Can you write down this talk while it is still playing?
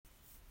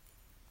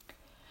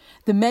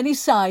the many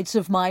sides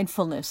of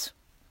mindfulness.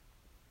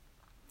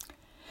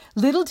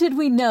 Little did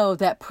we know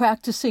that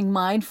practicing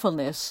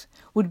mindfulness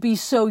would be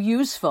so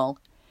useful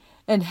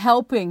in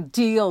helping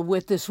deal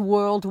with this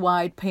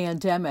worldwide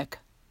pandemic.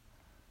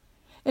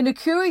 In a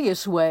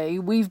curious way,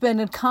 we've been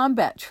in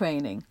combat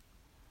training.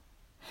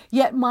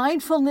 Yet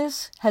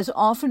mindfulness has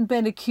often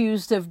been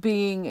accused of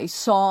being a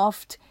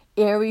soft,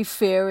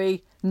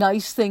 airy-fairy,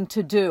 nice thing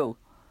to do.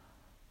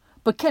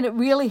 But can it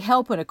really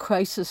help in a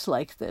crisis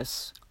like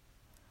this?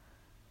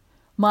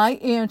 My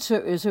answer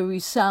is a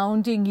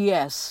resounding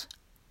yes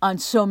on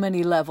so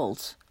many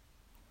levels.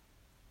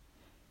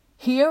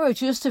 Here are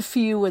just a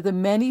few of the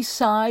many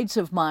sides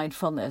of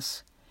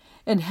mindfulness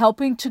in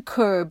helping to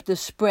curb the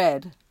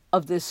spread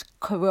of this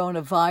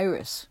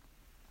coronavirus.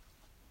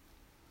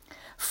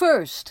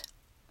 First,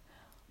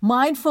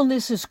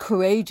 mindfulness is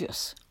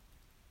courageous.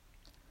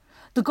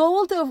 The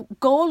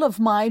goal of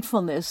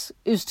mindfulness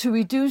is to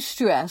reduce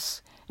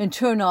stress and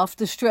turn off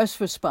the stress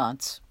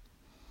response.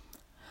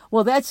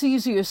 Well, that's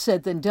easier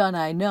said than done,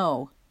 I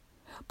know.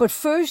 But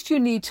first you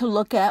need to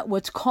look at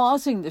what's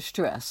causing the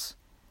stress.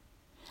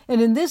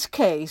 And in this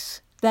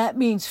case, that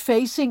means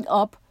facing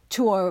up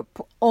to our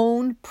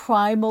own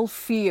primal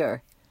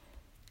fear,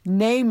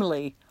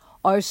 namely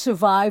our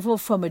survival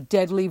from a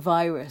deadly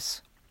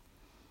virus.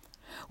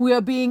 We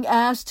are being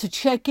asked to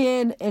check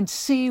in and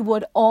see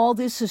what all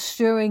this is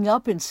stirring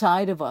up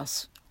inside of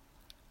us.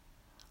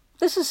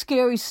 This is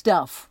scary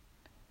stuff,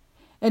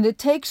 and it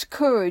takes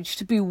courage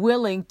to be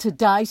willing to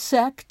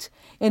dissect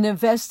and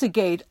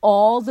investigate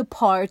all the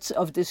parts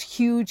of this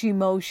huge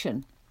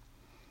emotion.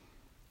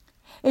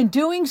 In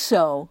doing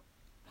so,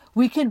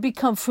 we can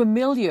become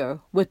familiar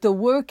with the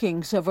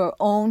workings of our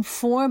own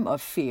form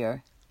of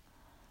fear.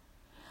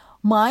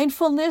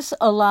 Mindfulness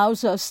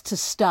allows us to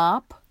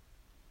stop,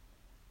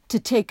 to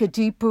take a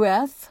deep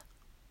breath,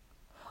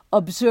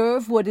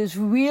 observe what is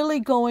really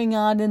going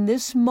on in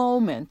this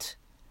moment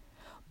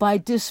by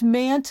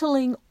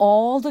dismantling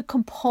all the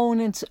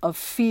components of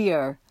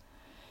fear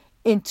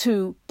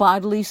into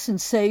bodily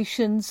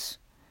sensations,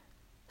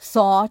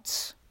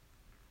 thoughts,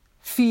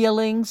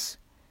 feelings,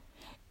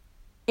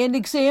 and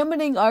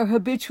examining our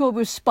habitual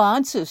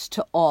responses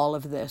to all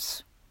of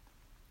this.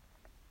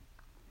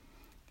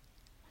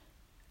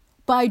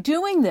 By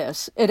doing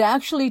this, it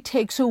actually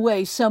takes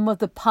away some of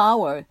the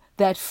power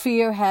that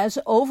fear has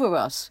over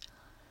us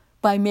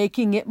by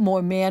making it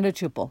more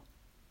manageable.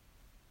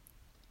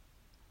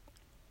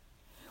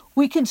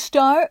 We can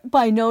start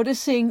by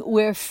noticing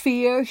where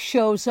fear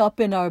shows up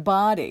in our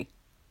body.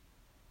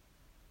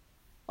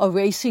 A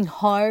racing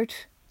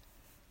heart,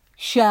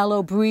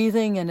 shallow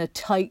breathing and a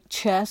tight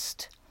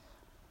chest,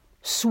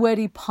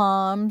 sweaty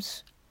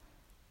palms,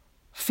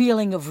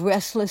 feeling of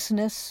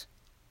restlessness.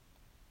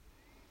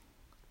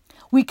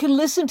 We can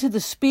listen to the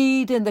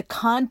speed and the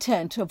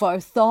content of our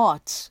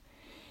thoughts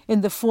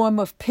in the form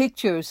of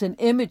pictures and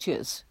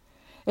images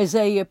as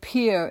they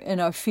appear in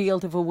our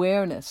field of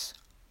awareness.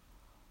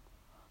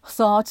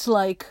 Thoughts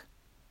like,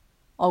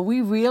 are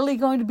we really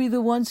going to be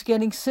the ones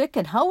getting sick,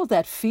 and how will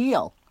that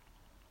feel?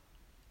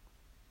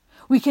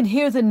 We can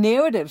hear the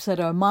narratives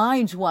that our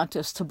minds want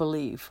us to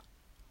believe.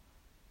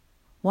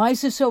 Why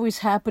is this always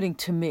happening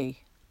to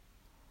me?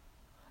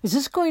 Is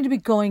this going to be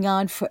going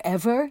on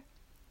forever?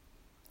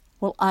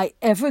 Will I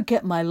ever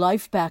get my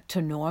life back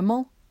to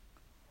normal?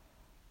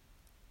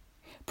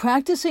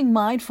 Practicing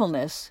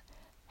mindfulness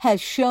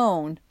has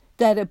shown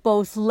that it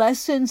both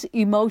lessens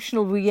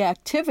emotional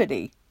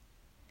reactivity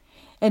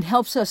and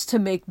helps us to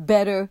make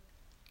better,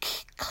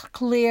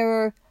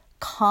 clearer,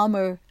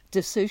 calmer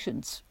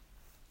decisions.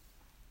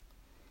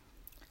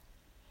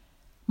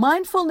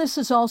 Mindfulness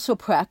is also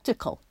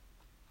practical.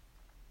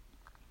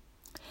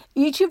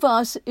 Each of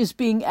us is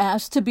being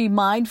asked to be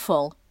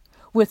mindful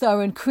with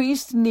our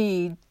increased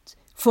need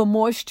for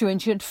more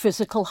stringent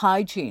physical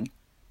hygiene.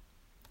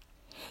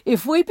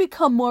 If we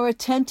become more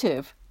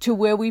attentive to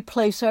where we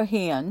place our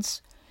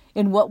hands,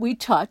 and what we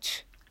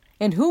touch,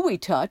 and who we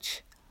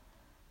touch,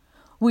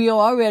 we are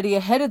already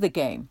ahead of the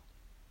game.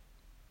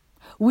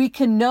 We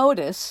can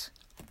notice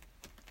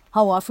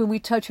how often we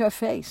touch our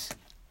face.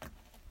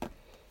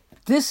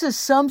 This is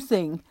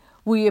something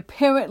we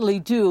apparently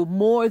do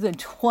more than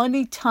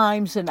 20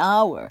 times an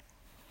hour,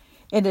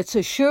 and it's a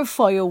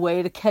surefire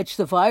way to catch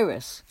the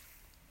virus.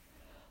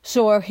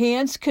 So our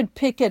hands can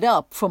pick it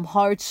up from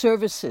hard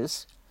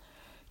surfaces,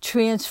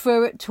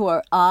 transfer it to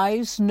our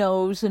eyes,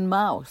 nose, and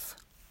mouth.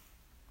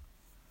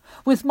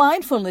 With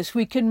mindfulness,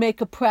 we can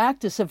make a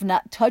practice of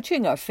not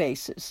touching our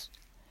faces.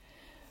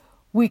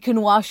 We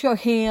can wash our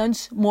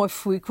hands more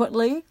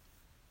frequently,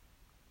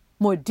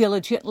 more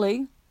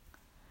diligently,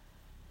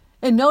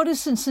 and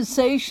notice the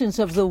sensations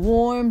of the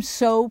warm,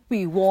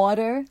 soapy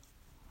water.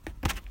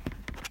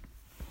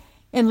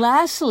 And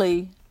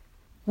lastly,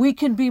 we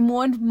can be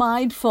more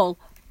mindful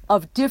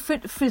of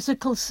different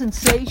physical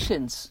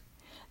sensations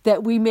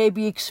that we may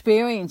be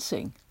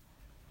experiencing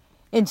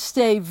and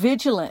stay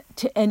vigilant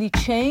to any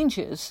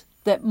changes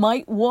that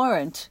might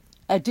warrant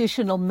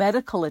additional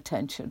medical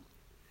attention.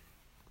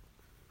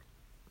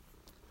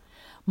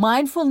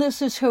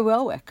 Mindfulness is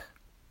heroic.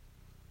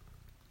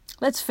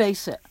 Let's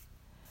face it,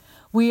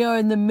 we are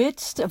in the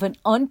midst of an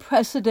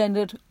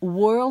unprecedented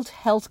world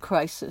health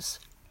crisis,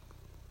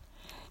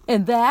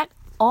 and that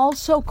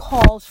also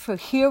calls for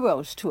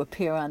heroes to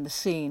appear on the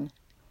scene.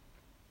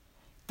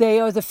 They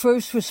are the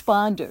first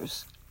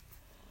responders,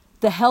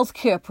 the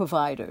healthcare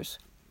providers,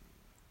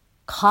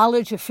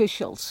 college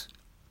officials.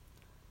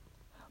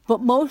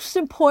 But most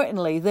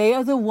importantly, they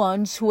are the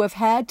ones who have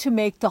had to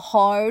make the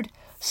hard,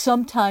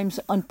 sometimes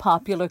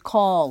unpopular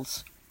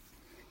calls.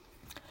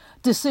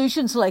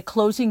 Decisions like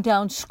closing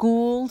down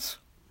schools,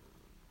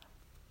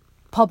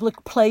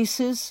 public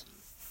places,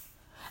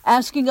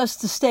 asking us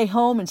to stay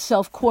home and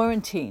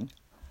self-quarantine,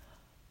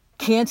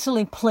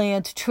 canceling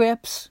planned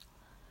trips,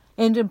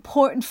 and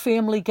important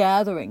family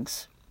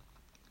gatherings.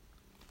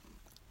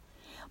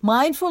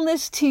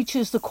 Mindfulness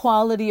teaches the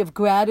quality of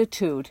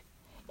gratitude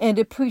and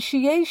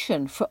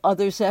appreciation for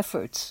others'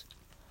 efforts.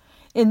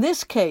 In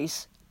this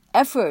case,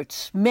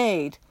 efforts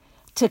made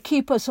to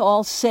keep us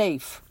all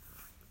safe.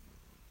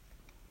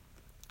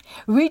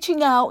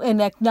 Reaching out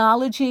and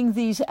acknowledging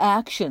these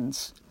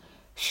actions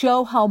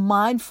show how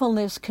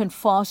mindfulness can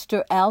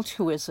foster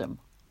altruism.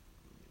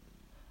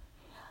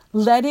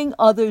 Letting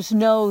others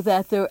know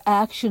that their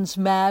actions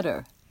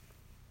matter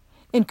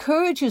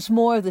encourages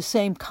more of the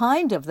same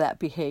kind of that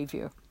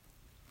behavior.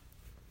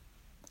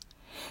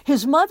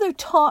 His mother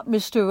taught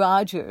Mr.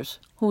 Rogers,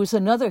 who is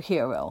another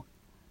hero,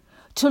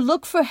 to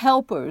look for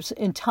helpers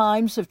in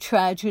times of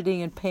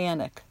tragedy and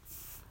panic.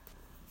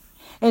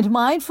 And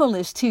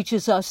mindfulness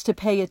teaches us to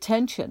pay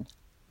attention.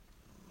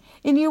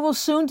 And you will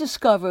soon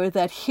discover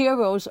that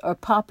heroes are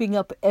popping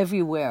up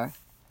everywhere.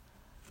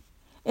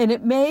 And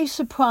it may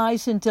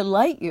surprise and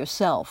delight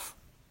yourself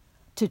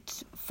to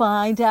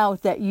find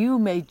out that you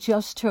may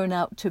just turn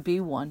out to be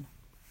one.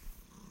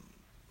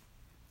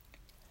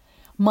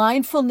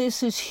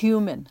 Mindfulness is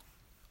human.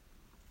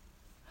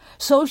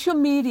 Social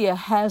media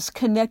has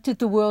connected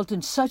the world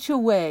in such a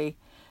way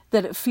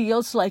that it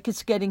feels like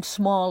it's getting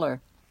smaller,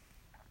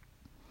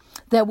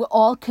 that we're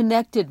all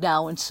connected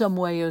now in some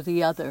way or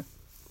the other.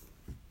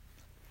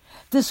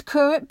 This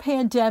current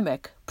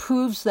pandemic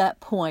proves that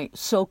point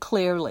so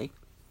clearly.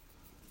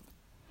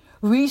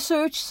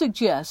 Research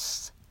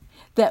suggests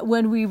that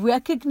when we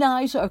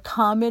recognize our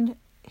common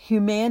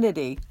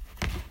humanity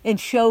and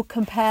show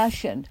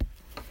compassion,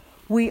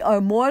 we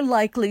are more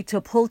likely to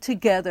pull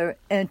together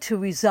and to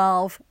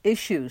resolve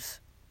issues.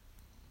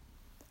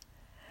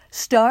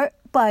 Start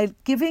by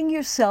giving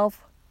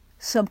yourself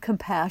some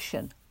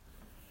compassion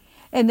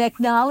and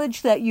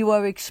acknowledge that you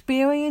are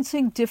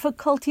experiencing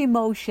difficult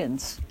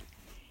emotions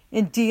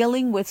in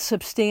dealing with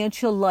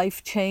substantial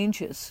life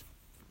changes.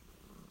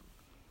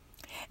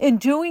 In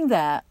doing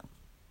that,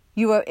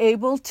 you are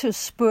able to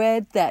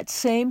spread that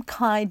same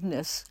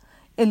kindness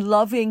and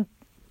loving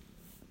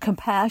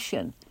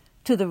compassion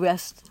to the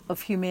rest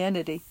of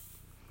humanity.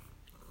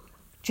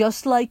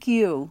 Just like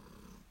you,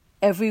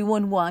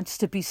 everyone wants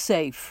to be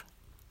safe.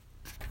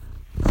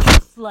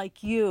 Just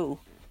like you,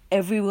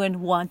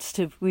 everyone wants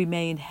to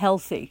remain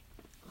healthy.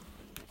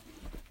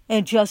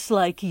 And just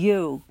like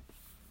you,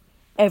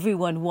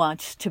 everyone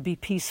wants to be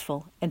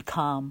peaceful and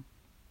calm.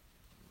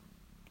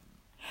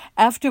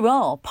 After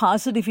all,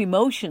 positive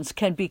emotions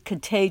can be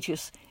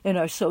contagious in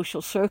our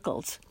social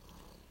circles.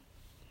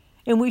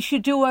 And we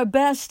should do our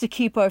best to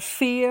keep our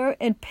fear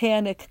and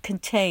panic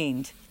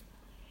contained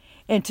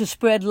and to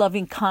spread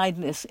loving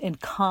kindness and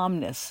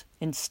calmness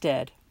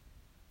instead.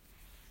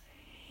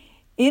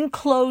 In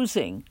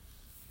closing,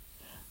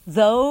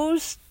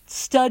 those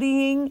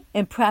studying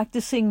and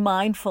practicing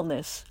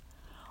mindfulness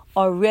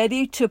are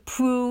ready to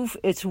prove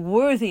its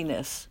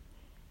worthiness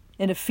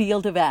in a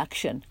field of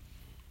action.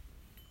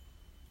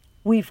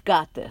 We've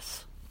got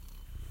this.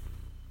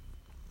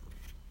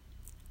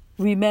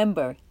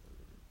 Remember,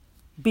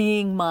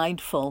 being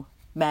mindful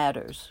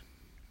matters.